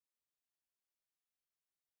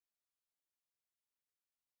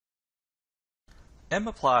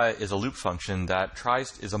mapply is a loop function that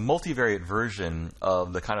is a multivariate version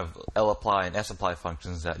of the kind of lapply and sapply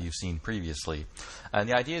functions that you've seen previously. And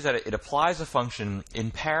the idea is that it applies a function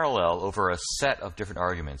in parallel over a set of different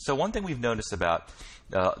arguments. So one thing we've noticed about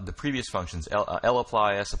the previous functions,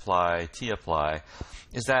 lapply, sapply, tapply,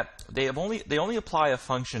 is that they only apply a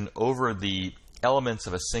function over the elements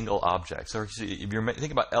of a single object. So if you're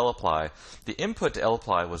thinking about lapply, the input to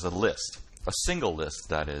lapply was a list, a single list,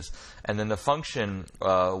 that is, and then the function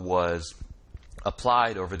was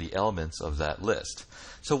applied over the elements of that list.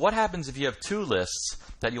 So what happens if you have two lists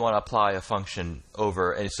that you want to apply a function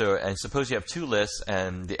over, and suppose you have two lists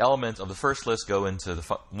and the elements of the first list go into the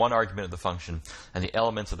one argument of the function and the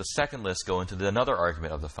elements of the second list go into another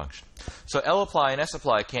argument of the function. So lapply and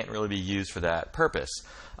sapply can't really be used for that purpose.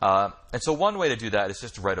 And so one way to do that is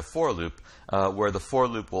just to write a for loop where the for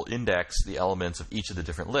loop will index the elements of each of the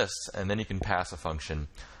different lists, and then you can pass a function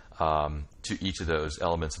to each of those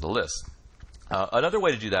elements of the list. Another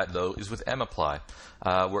way to do that, though, is with mapply,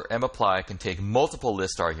 where mapply can take multiple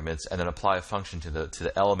list arguments and then apply a function to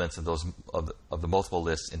the elements of those of the multiple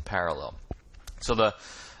lists in parallel. So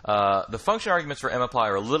the function arguments for mapply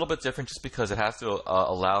are a little bit different just because it has to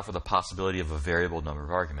allow for the possibility of a variable number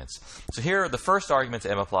of arguments. So here, the first argument to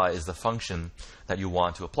mapply is the function that you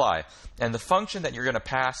want to apply, and the function that you're going to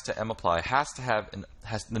pass to mapply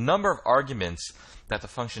has the number of arguments that the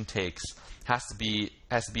function takes has to be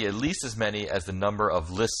at least as many as the number of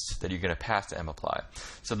lists that you're going to pass to mapply.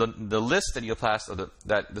 So the list that you pass, or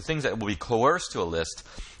the things that will be coerced to a list,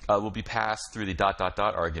 will be passed through the ...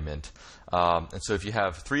 argument. And so if you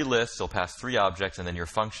have three lists, you'll pass three objects, and then your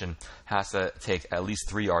function has to take at least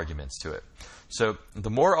three arguments to it. So the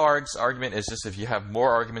more args argument is just if you have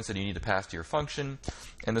more arguments that you need to pass to your function,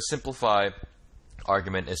 and the simplify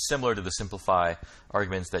argument is similar to the simplify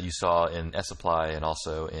arguments that you saw in sapply and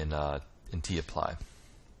also in tapply.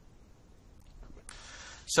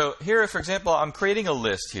 So here, for example, I'm creating a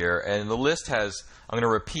list here, and the list has, I'm going to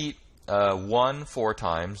repeat 1 4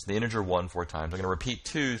 times, the integer 1 4 times. I'm going to repeat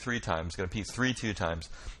 2 3 times, I'm going to repeat 3 2 times,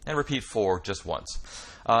 and repeat 4 just once.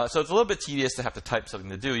 So it's a little bit tedious to have to type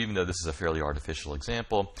something to do, even though this is a fairly artificial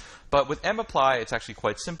example. But with mapply, it's actually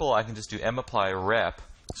quite simple. I can just do mapply rep.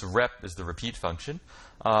 So rep is the repeat function.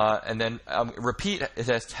 And then repeat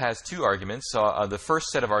has two arguments. So the first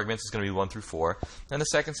set of arguments is going to be 1 through 4. And the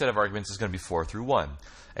second set of arguments is going to be 4 through 1.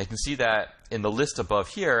 And you can see that in the list above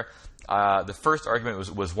here, the first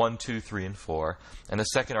argument was 1, 2, 3, and 4. And the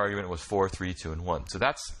second argument was 4, 3, 2, and 1.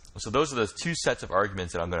 So those are the two sets of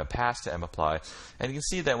arguments that I'm going to pass to mapply. And you can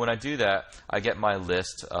see that when I do that, I get my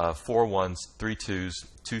list of 4 1s, 3 2s,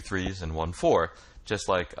 2 3s, and 1 4. Just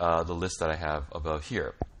like the list that I have above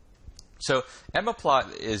here. So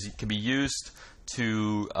mapply can be used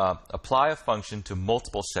to apply a function to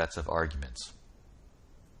multiple sets of arguments.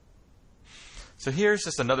 So here's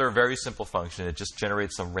just another very simple function. It just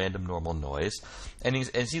generates some random normal noise. And you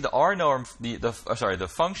see the R norm, the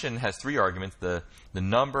function has three arguments: the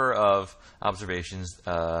number of observations,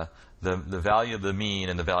 the value of the mean,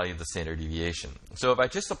 and the value of the standard deviation. So if I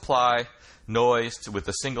just apply noise with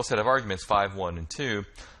a single set of arguments, 5, 1, and 2,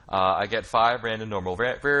 I get 5 random normal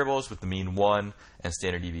variables with the mean 1 and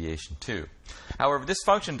standard deviation 2. However, this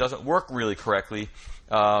function doesn't work really correctly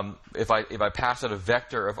if I pass out a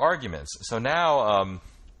vector of arguments. So now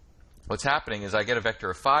what's happening is I get a vector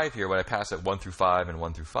of 5 here when I pass it 1 through 5 and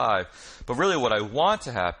 1 through 5. But really what I want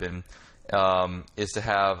to happen is to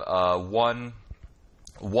have one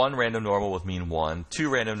random normal with mean 1, 2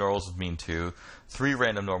 random normals with mean 2, 3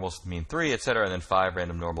 random normals with mean 3, etc., and then 5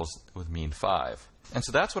 random normals with mean 5. And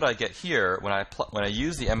so that's what I get here when I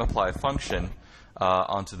use the mapply function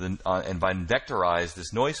and by vectorize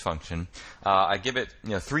this noise function. I give it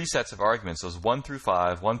 3 sets of arguments. So it's 1 through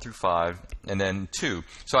 5, 1 through 5, and then 2.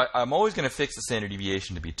 So I'm always going to fix the standard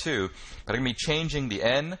deviation to be 2, but I'm going to be changing the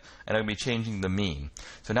n, and I'm going to be changing the mean.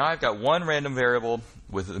 So now I've got one random variable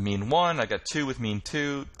with the mean 1, I got 2 with mean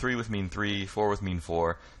 2, 3 with mean 3, 4 with mean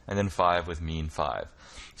 4, and then 5 with mean 5.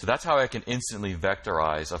 So that's how I can instantly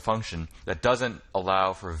vectorize a function that doesn't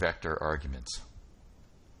allow for vector arguments.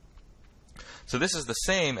 So this is the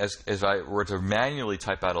same as I were to manually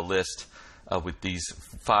type out a list with these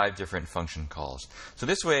 5 different function calls. So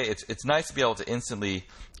this way, it's nice to be able to instantly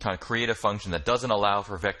kind of create a function that doesn't allow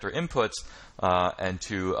for vector inputs and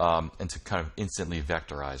to kind of instantly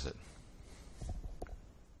vectorize it.